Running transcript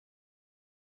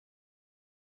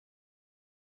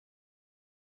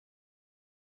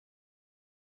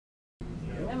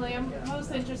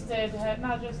just interested,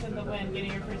 not just in the win,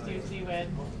 getting your first UFC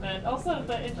win, but also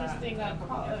the interesting,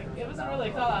 it wasn't really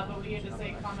a call out, but we had to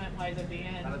say comment-wise at the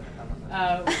end.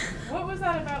 What was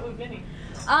that about with Vinny?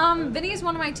 Vinny's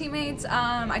one of my teammates.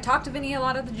 I talked to Vinny a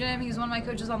lot at the gym. He's one of my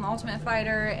coaches on The Ultimate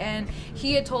Fighter, and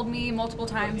he had told me multiple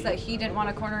times that he didn't want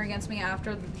to corner against me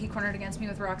after he cornered against me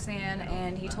with Roxanne,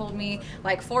 and he told me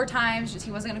like 4 times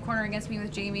he wasn't going to corner against me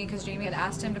with Jamie because Jamie had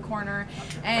asked him to corner,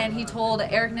 and he told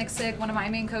Eric Nixick, one of my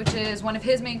main coaches, one of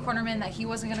his main cornermen, that he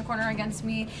wasn't going to corner against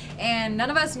me, and none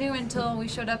of us knew until we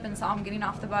showed up and saw him getting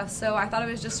off the bus. So I thought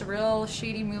it was just a real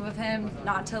shady move of him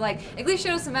not to like at least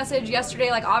show us a message yesterday.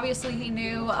 Like obviously he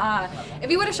knew. If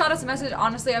he would have shot us a message,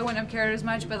 honestly, I wouldn't have cared as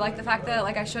much. But like the fact that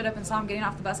like I showed up and saw him getting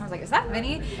off the bus, and I was like, "Is that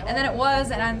Vinny?" And then it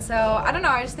was, and so I don't know.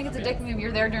 I just think it's a dick move.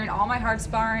 You're there during all my hard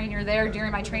sparring. You're there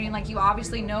during my training. Like you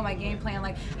obviously know my game plan.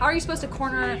 Like how are you supposed to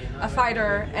corner a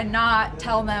fighter and not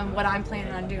tell them what I'm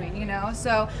planning on doing? You know.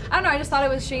 So I don't know. I just thought it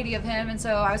was shady of him, and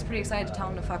so I was pretty excited to tell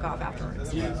him to fuck off afterwards.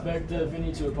 Do you expect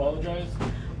Vinny to apologize?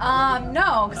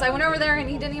 No, because I went over there and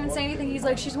he didn't even say anything. He's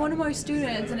like, "She's one of my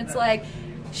students," and it's like,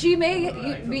 she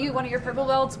may be one of your purple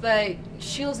belts, but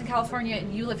she lives in California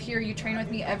and you live here. You train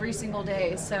with me every single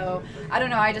day. So I don't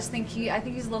know. I just think I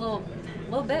think he's a little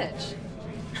bitch.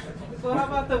 Well, how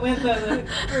about the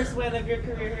first win of your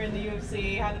career here in the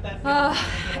UFC? How did that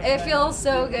feel? It feels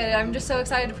so good. I'm just so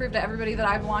excited to prove to everybody that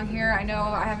I belong here. I know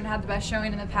I haven't had the best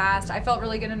showing in the past. I felt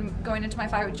really good going into my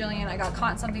fight with Jillian. I got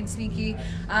caught in something sneaky.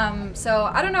 So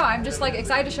I don't know. I'm just like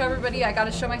excited to show everybody. I got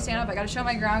to show my stand-up. I got to show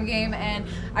my ground game. And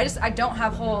I don't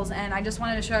have holes. And I just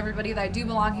wanted to show everybody that I do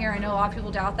belong here. I know a lot of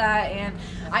people doubt that. And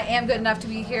I am good enough to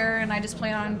be here. And I just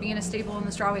plan on being a staple in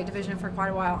the strawweight division for quite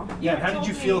a while. Yeah, how did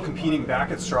you feel competing back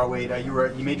at strawweight?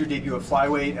 You made your debut at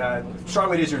flyweight.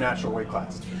 Strawweight is your natural weight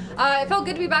class. It felt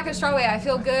good to be back at strawweight. I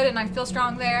feel good and I feel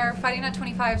strong there. Fighting at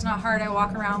 25 is not hard. I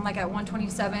walk around like at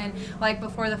 127 like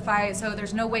before the fight, so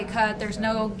there's no weight cut, there's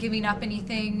no giving up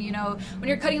anything. You know, when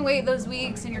you're cutting weight those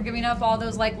weeks and you're giving up all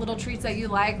those like little treats that you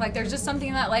like there's just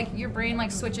something that like your brain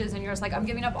like switches and you're just like, I'm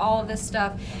giving up all of this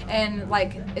stuff and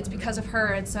like it's because of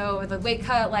her. And so the weight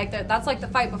cut, like that's like the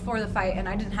fight before the fight, and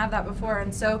I didn't have that before.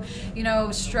 And so, you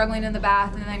know, struggling in the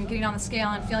bath and then getting on the scale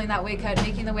and feeling that weight cut,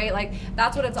 making the weight, like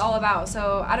that's what it's all about.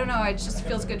 So I don't know, it just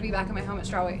feels good to be back in my home at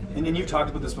strawweight. And you've talked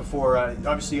about this before.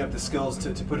 Obviously, you have the skills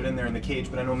to put it in there in the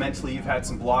cage, but I know mentally you've had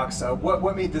some blocks.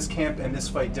 What made this camp and this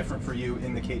fight different for you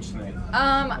in the cage tonight?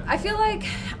 I feel like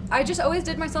I just always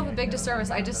did myself a big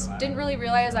disservice. I just didn't really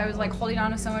realize I was like holding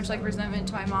on to so much like resentment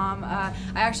to my mom. I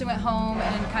actually went home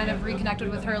and kind of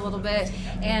reconnected with her a little bit.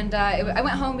 And I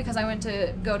went home because I went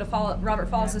to go to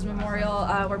Robert Follis' memorial.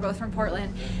 We're both from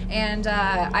Portland, and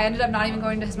I ended up not even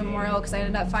going to his memorial because I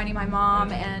ended up finding my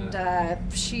mom, and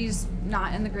she's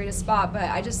not in the greatest spot, but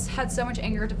I just had so much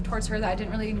anger towards her that I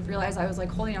didn't really even realize I was like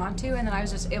holding on to, and then I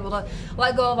was just able to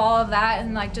let go of all of that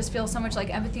and like just feel so much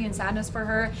like empathy and sadness for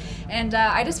her. And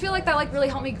I just feel like that like really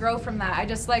helped me grow from that. I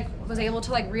just like was able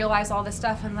to like realize all this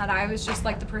stuff, and that I was just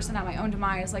like the person at my own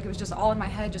demise. Like it was just all in my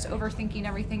head, just overthinking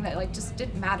everything that like just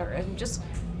didn't matter, and just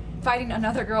fighting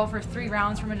another girl for 3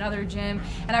 rounds from another gym,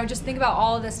 and I would just think about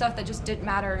all of this stuff that just didn't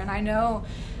matter. And I know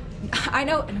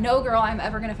no girl I'm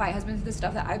ever gonna fight has been through the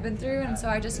stuff that I've been through, and so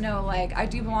I just know like I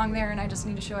do belong there, and I just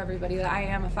need to show everybody that I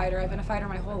am a fighter. I've been a fighter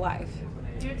my whole life.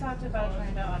 You talked about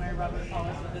trying to honor Robert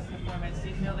Follis with this performance. Do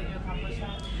you feel that you accomplished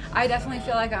that? I definitely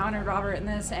feel like I honored Robert in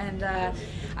this, and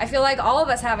I feel like all of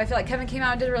us have. I feel like Kevin came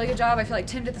out and did a really good job. I feel like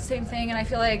Tim did the same thing, and I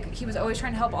feel like he was always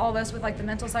trying to help all of us with like the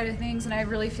mental side of things, and I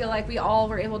really feel like we all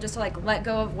were able just to like let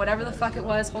go of whatever the fuck it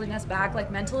was holding us back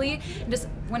like mentally, and just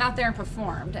went out there and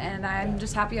performed, and I'm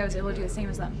just happy I was able to do the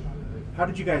same as them. How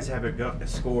did you guys have it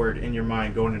scored in your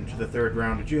mind going into the third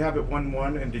round? Did you have it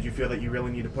 1-1, and did you feel that you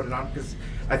really need to put it on? Because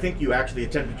I think you actually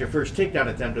attempted your first takedown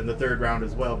attempt in the third round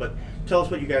as well, but tell us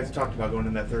what you guys talked about going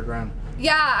in that third round.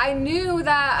 Yeah, I knew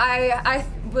that I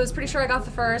was pretty sure I got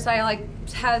the first. I like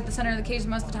had the center of the cage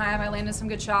most of the time. I landed some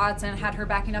good shots and had her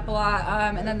backing up a lot.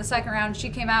 And then the second round, she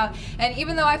came out, and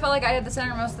even though I felt like I had the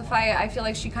center most of the fight, I feel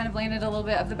like she kind of landed a little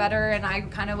bit of the better, and I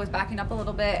kind of was backing up a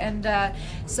little bit. And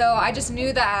so I just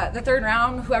knew that the third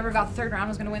round, whoever got the third round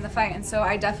was going to win the fight. And so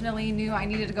I definitely knew I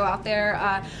needed to go out there.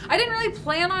 I didn't really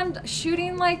plan on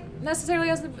shooting like necessarily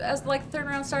as like the third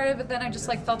round started, but then I just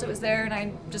like felt it was there, and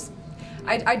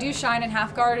I do shine in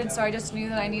half guard, and so I just knew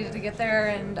that I needed to get there,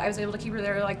 and I was able to keep her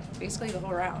there like basically the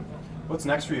whole round. What's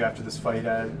next for you after this fight?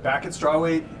 Back at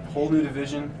strawweight, whole new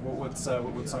division. What's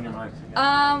on your mind?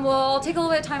 Well, I'll take a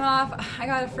little bit of time off. I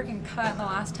got a freaking cut in the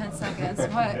last 10 seconds.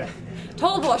 What?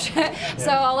 Total bullshit. Yeah.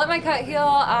 So I'll let my cut heal.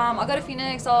 I'll go to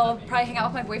Phoenix. I'll probably hang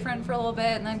out with my boyfriend for a little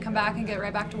bit and then come back and get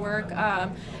right back to work.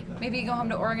 maybe go home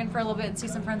to Oregon for a little bit and see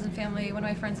some friends and family. One of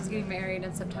my friends is getting married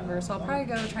in September, so I'll probably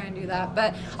go try and do that.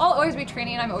 But I'll always be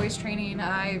training. I'm always training.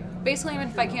 I basically am in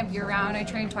fight camp year round. I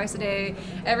train twice a day,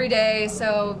 every day.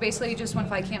 So basically just when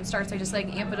fight camp starts, I just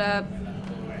like amp it up,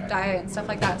 diet and stuff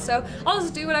like that. So I'll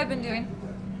just do what I've been doing.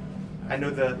 I know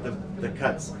the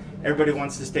cuts. Everybody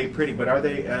wants to stay pretty, but are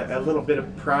they a little bit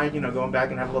of pride, going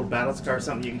back and have a little battle scar,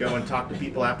 something you can go and talk to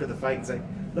people after the fight and say,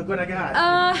 look what I got?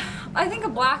 I think a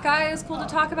black eye is cool to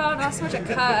talk about, not so much a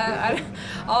cut.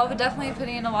 I'll be definitely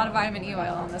putting in a lot of vitamin E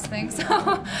oil on this thing. So,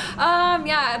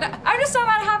 yeah, I'm just so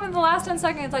mad it happened the last 10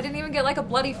 seconds. I didn't even get like a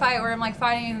bloody fight where I'm like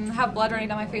fighting and have blood running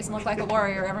down my face and look like a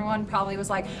warrior. Everyone probably was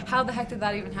like, how the heck did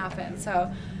that even happen?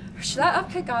 So that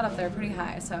up kick got up there pretty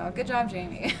high. So good job,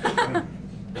 Jamie.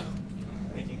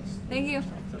 Thank you. Thank you.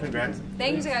 Congrats.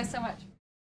 Thank you guys so much.